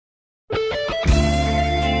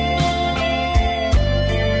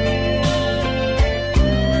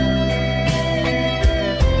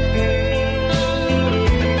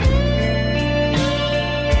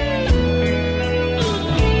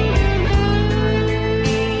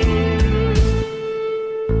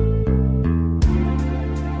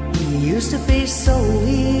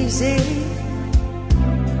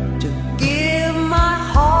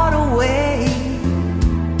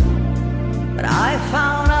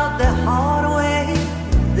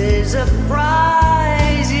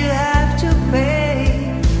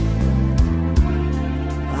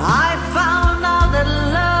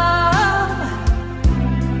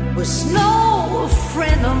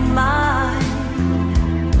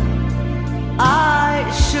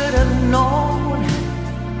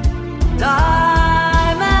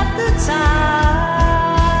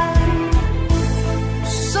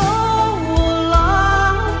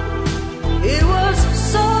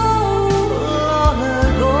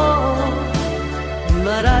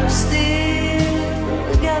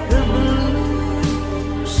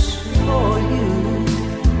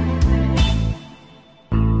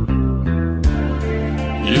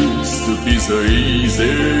used to be so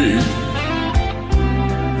easy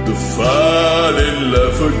to fall in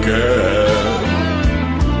love again,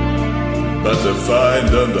 but I find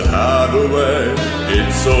on the harder way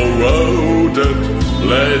it's so roaded,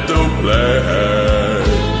 play to play.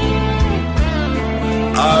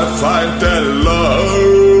 I find that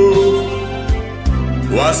love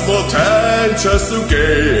was more dangerous to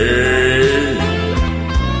gain.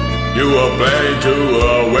 You were playing to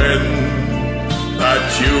win, but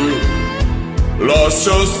you lost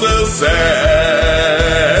just the same.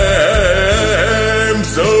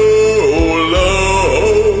 So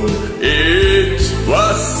long, it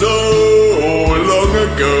was so long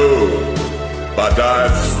ago, but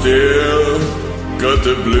I've still got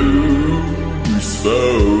the blues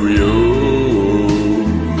for you.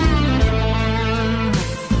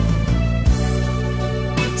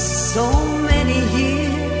 So many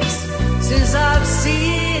years since I've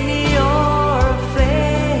seen your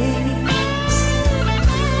face.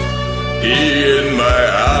 In my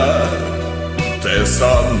heart there's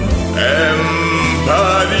some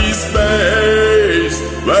empty space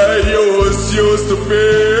where yours used to be.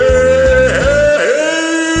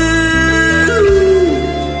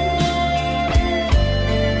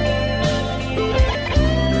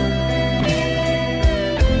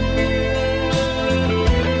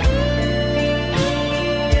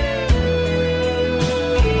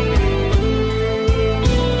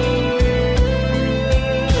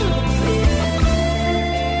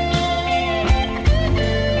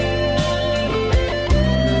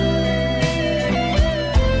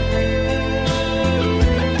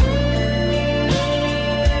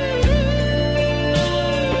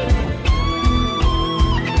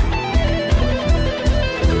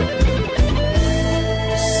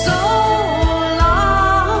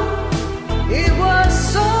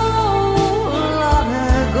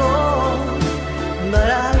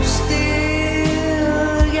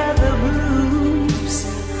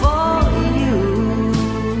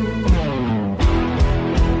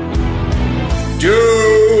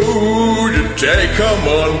 Come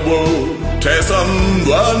on, whoa, tell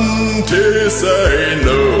someone to say